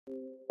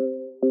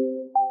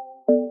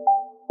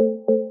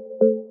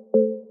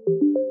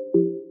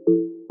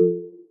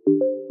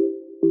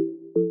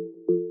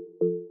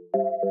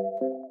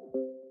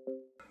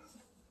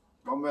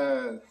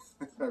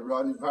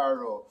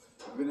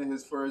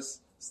his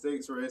first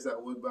stakes race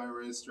at Woodbine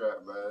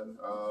Racetrack, man.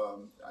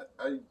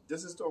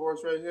 This is the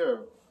horse right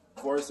here,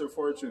 Forester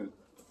Fortune.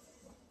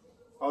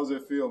 How's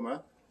it feel, man?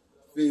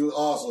 Feel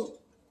awesome.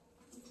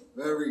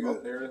 Very good.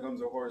 Oh, there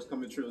comes a horse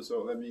coming through,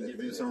 so let me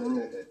give you some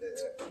room.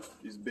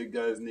 These big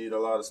guys need a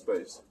lot of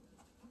space.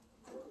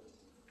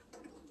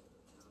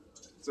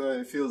 So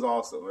it feels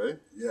awesome, eh?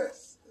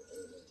 Yes.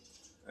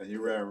 And he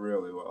ran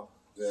really well.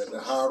 Yeah, the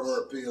hard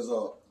work pays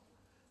off.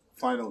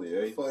 Finally,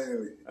 eh?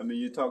 Finally. I mean,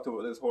 you talked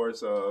about this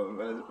horse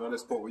when I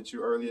spoke with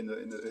you early in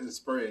the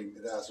spring.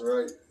 That's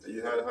right.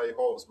 You had high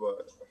hopes,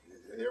 but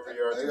here we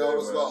are today. I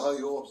always got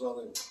high hopes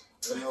on him.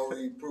 And how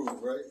he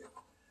proved, right?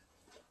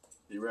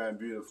 He ran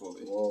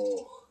beautifully.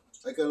 Oh,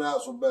 I can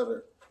ask for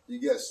better. He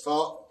gets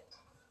stopped,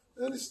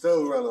 and he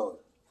still ran on.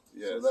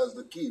 Yes. So that's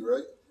the key,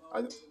 right?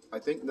 I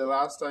think the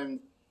last time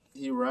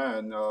he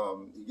ran,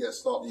 he gets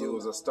stopped. It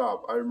was a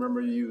stop. I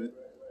remember you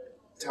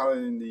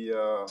telling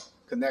the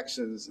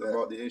connections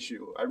about the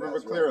issue. I remember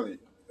clearly.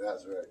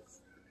 That's right.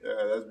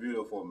 Yeah, that's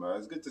beautiful, man.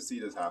 It's good to see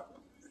this happen.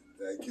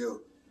 Thank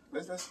you.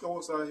 Let's go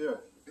outside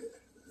here.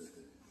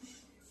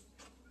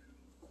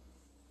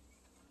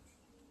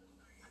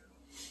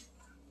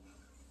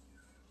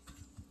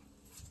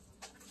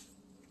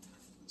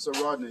 So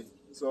Rodney,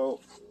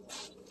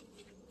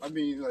 I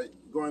mean, like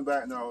going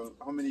back now,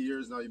 how many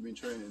years now you've been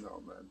training now,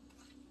 man?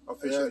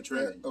 Officially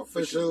training.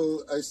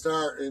 I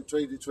start in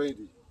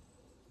 2020.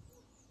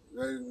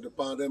 When the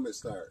pandemic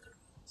started.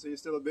 So you're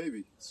still a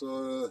baby.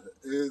 So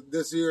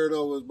this year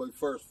though was my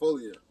first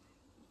full year.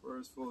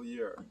 First full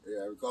year.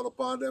 Yeah, because the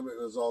pandemic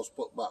was all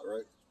put back,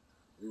 right?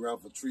 We ran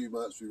for 3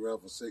 months, we ran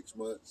for 6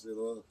 months, you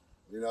know.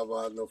 We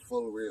never had no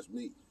full race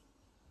meet.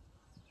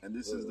 And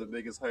this is the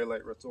biggest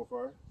highlight so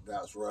far?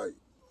 That's right.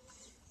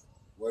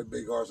 What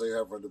big horse I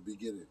have from the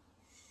beginning.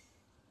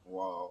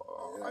 Wow.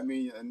 Yeah. I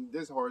mean, and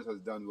this horse has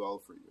done well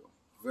for you.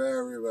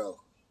 Very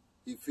well.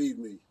 He feed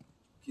me,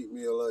 keep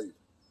me alive.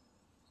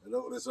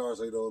 And this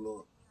horse I don't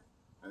know.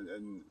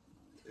 And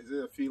is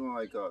it a feeling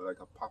like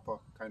a papa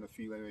kind of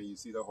feeling when you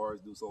see the horse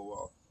do so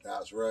well?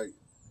 That's right.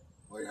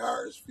 My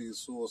heart feels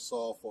so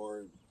soft for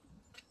him.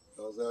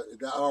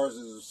 That horse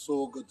is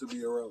so good to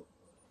be around.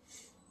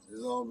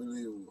 It's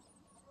unbelievable.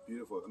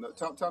 Beautiful. Now,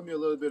 tell me a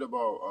little bit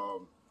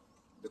about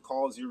the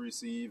calls you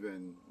receive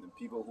and the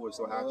people who are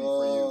so happy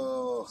for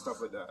you,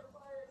 stuff like that.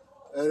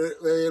 And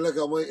when you look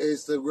at my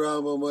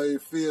Instagram or my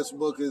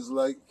Facebook, is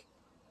like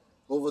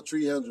over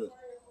 300.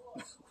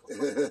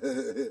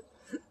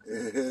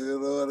 You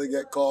know, and I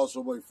get calls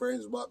from my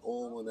friends back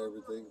home and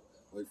everything,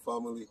 my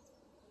family,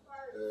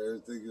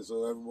 everything.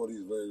 So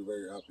everybody's very,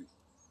 very happy.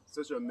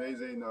 Such an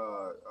amazing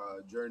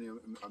journey,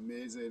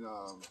 amazing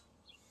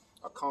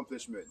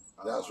accomplishment.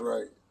 That's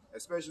right.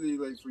 Especially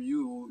like for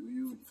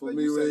you. For like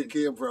me, you where said,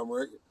 you came from,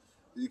 right?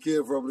 You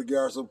came from the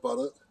Garrison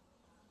paddock,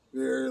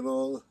 where you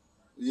know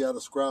you had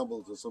to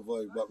scramble to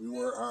survive, but we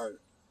worked hard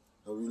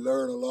and we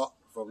learned a lot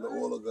from the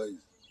older guys.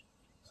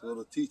 So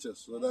to teach us,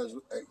 so that's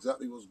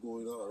exactly what's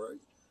going on, right?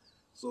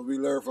 So we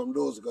learn from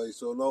those guys.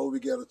 So now we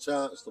get a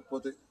chance to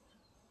put it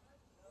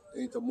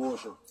into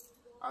motion.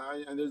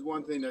 And there's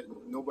one thing that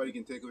nobody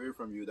can take away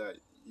from you, that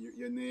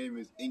your name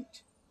is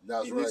inked in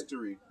right.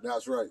 history.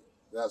 That's right.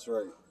 That's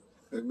right.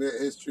 I made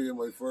history in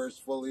my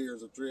first full year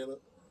as a trainer,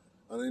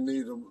 and I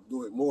need to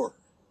do it more.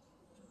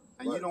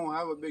 And you don't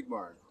have a big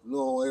barn?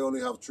 No, I only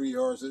have 3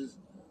 horses.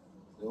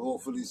 And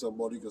hopefully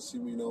somebody can see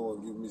me now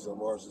and give me some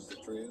horses to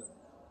train.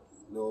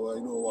 No, I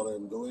know what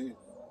I'm doing.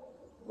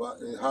 But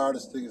the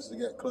hardest thing is to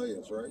get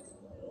clients, right?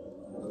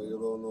 You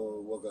don't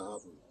know what can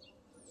happen.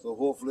 So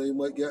hopefully you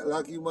might get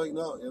lucky, you might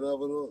not. You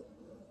never know.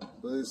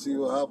 So let's see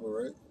what happens,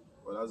 right?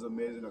 Well, that's an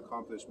amazing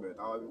accomplishment.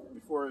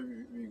 Before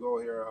we go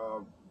here,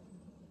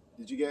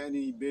 did you get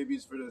any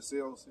babies for the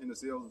sales, in the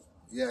sales?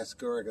 Yes,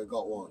 correct. I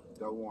got one.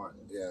 Got one.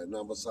 Yeah,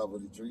 number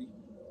 73.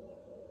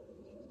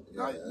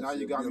 Yeah, now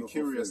you got me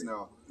curious filly.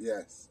 now.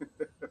 Yes.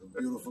 A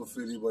beautiful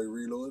filly by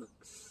Reload.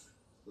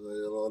 So,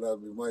 you know, that'll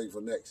be mine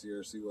for next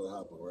year, see what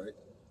happens, right?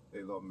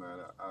 Hey, look, man,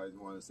 I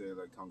want to say,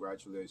 like,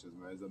 congratulations,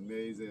 man. It's an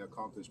amazing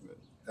accomplishment.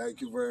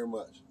 Thank you very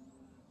much.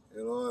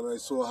 You know, and I'm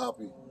so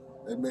happy.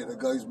 They make the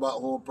guys back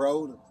home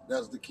proud.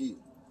 That's the key.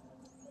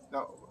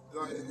 Now,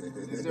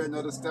 is there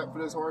another step for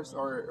this horse,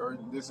 or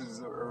this is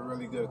a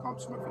really good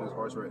accomplishment for this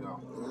horse right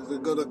now? It's a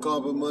good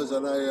accomplishment,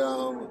 and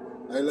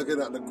I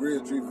looking at the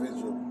grade 3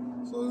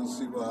 vision. So let's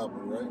see what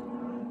happens, right?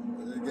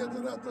 When we get to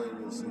that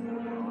time, we'll see. All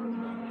right,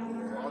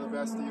 man. All the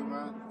best to you,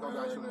 man.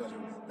 Congratulations.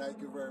 Right,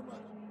 thank you very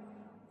much.